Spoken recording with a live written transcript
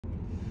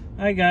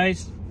Hi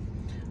guys,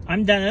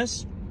 I'm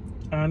Dennis.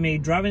 I'm a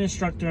driving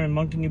instructor in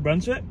Moncton, New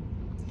Brunswick.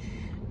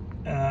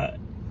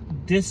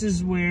 This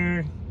is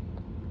where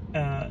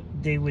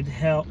they would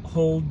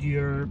hold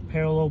your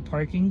parallel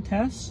parking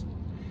test.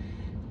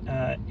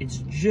 It's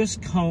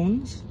just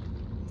cones.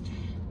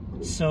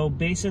 So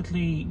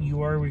basically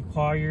you are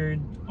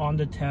required on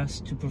the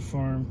test to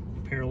perform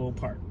parallel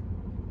park.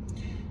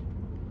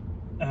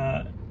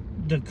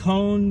 The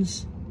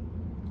cones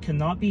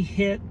cannot be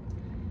hit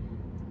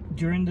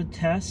during the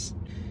test,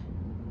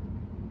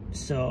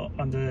 so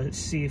I'm gonna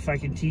see if I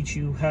can teach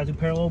you how to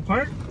parallel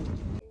park.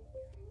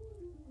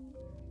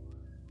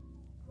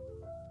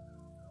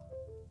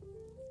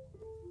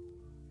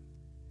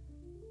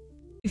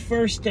 The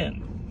first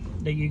thing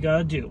that you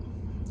gotta do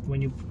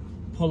when you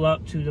pull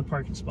up to the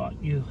parking spot,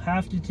 you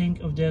have to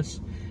think of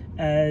this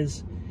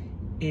as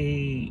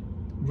a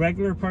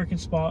regular parking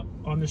spot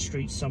on the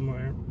street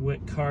somewhere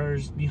with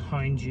cars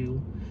behind you.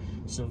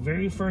 So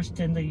very first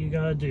thing that you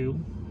gotta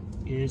do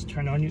is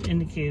turn on your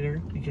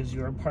indicator because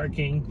you are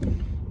parking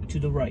to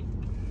the right.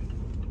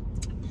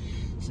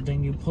 So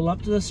then you pull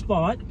up to the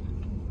spot.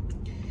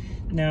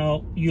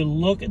 Now you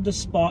look at the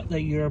spot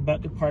that you're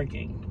about to park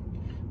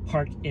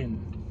in.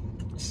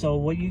 So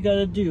what you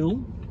gotta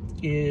do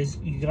is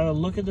you gotta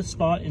look at the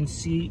spot and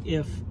see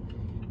if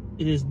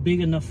it is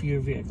big enough for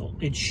your vehicle.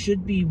 It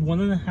should be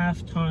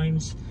 1.5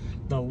 times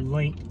the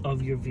length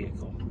of your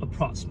vehicle,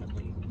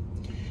 approximately.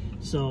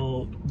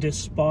 So this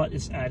spot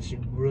is actually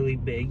really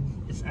big.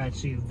 It's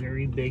actually a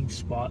very big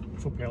spot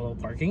for parallel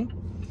parking.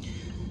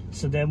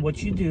 So then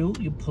what you do,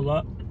 you pull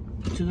up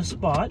to the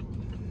spot.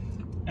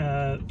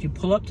 You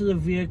pull up to the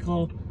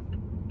vehicle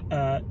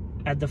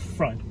at the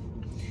front.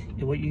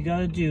 And what you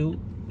gotta do,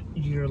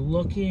 you're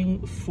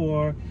looking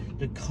for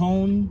the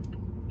cone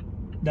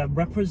that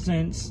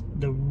represents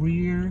the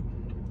rear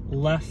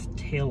left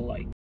tail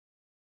light.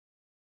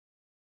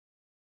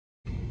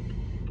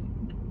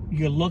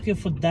 You're looking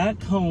for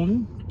that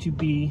cone to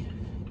be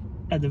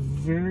at the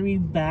very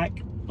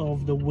back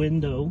of the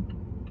window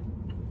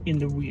in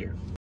the rear.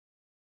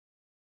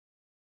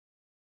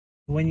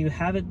 When you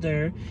have it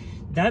there,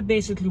 that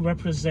basically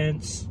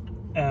represents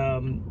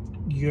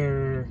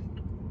your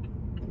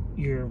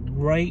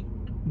right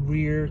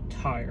rear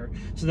tire.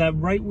 So that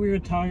right rear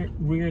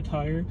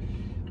tire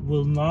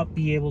will not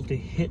be able to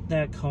hit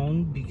that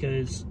cone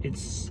because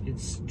it's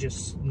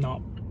just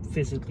not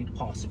physically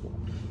possible.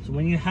 So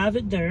when you have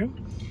it there,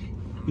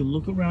 you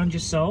look around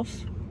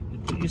yourself, you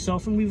put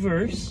yourself in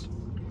reverse,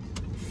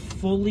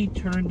 fully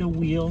turn the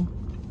wheel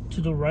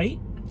to the right,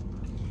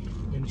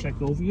 then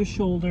check over your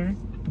shoulder,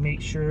 make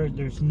sure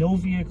there's no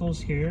vehicles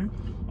here.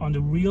 On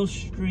the real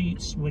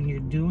streets, when you're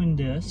doing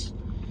this,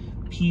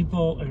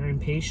 people are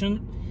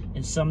impatient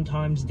and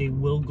sometimes they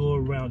will go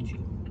around you.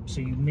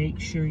 So you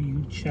make sure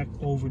you check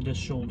over the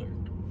shoulder.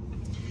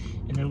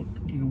 And then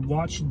you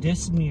watch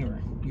this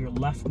mirror, your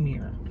left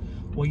mirror.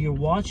 What you're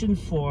watching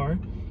for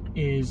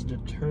is the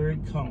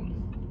third cone.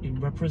 It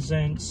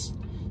represents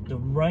the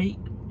right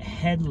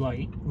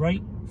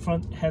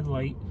front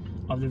headlight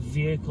of the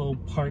vehicle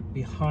parked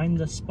behind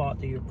the spot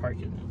that you're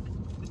parking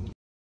in.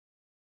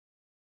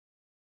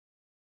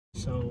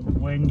 So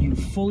when you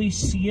fully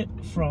see it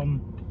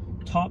from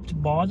top to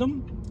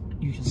bottom,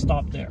 you can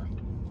stop there.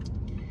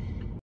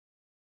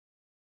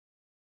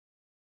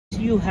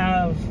 You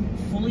have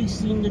fully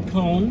seen the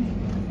cone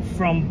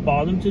from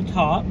bottom to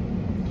top.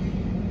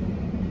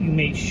 You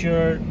make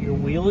sure your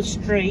wheel is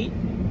straight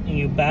and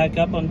you back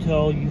up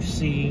until you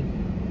see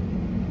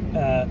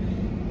that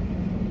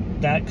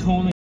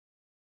cone.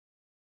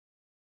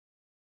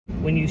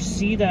 When you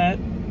see that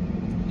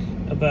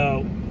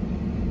about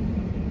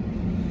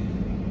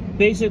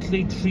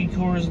basically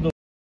 3/4 of the way,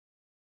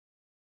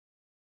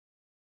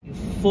 you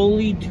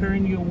fully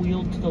turn your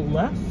wheel to the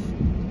left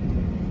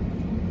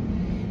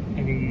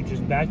and then you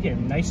just back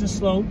in nice and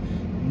slow,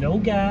 no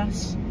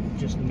gas,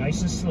 just nice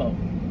and slow.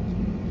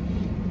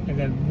 And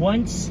then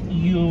once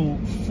you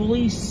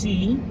fully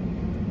see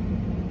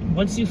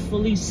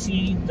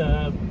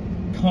the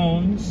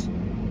cones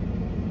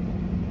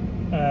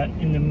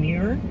in the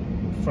mirror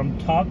from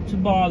top to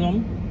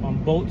bottom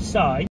on both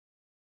sides,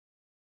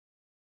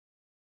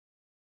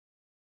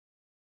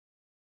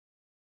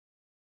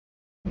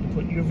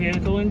 put your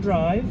vehicle in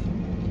drive,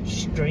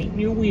 straighten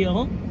your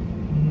wheel,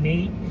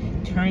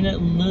 turn it a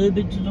little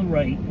bit to the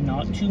right,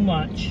 not too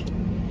much,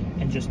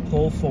 and just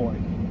pull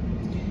forward.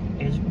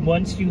 And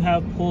once you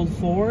have pulled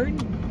forward,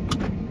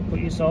 put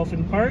yourself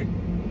in park,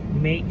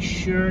 make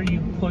sure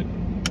you put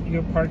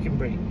your parking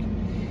brake.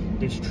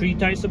 There's 3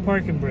 types of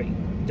parking brake.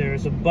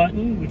 There's a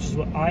button, which is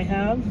what I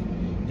have.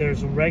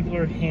 There's a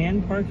regular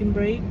hand parking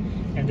brake,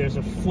 and there's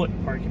a foot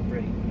parking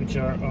brake, which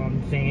are on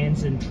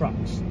vans and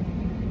trucks.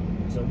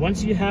 So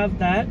once you have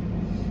that,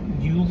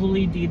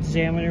 usually the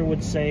examiner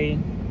would say,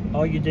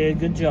 oh, you did a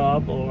good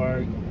job,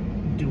 or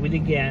do it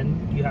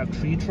again. You have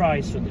 3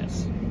 tries for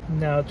this.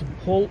 Now to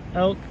pull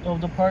out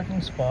of the parking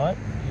spot,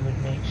 you would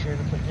make sure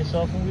to put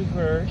yourself in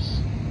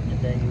reverse, and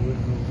then you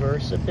would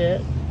reverse a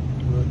bit,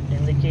 you would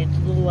indicate to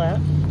the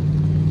left,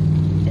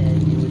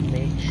 and you would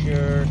make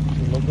sure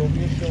to look look over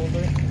your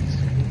shoulder,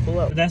 and pull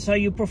up. That's how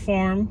you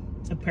perform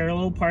a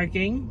parallel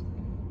parking.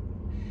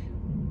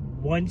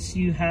 Once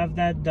you have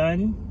that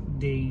done,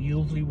 they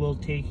usually will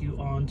take you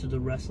on to the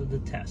rest of the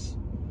test.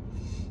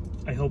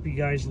 I hope you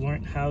guys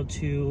learned how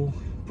to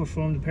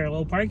perform the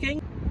parallel parking.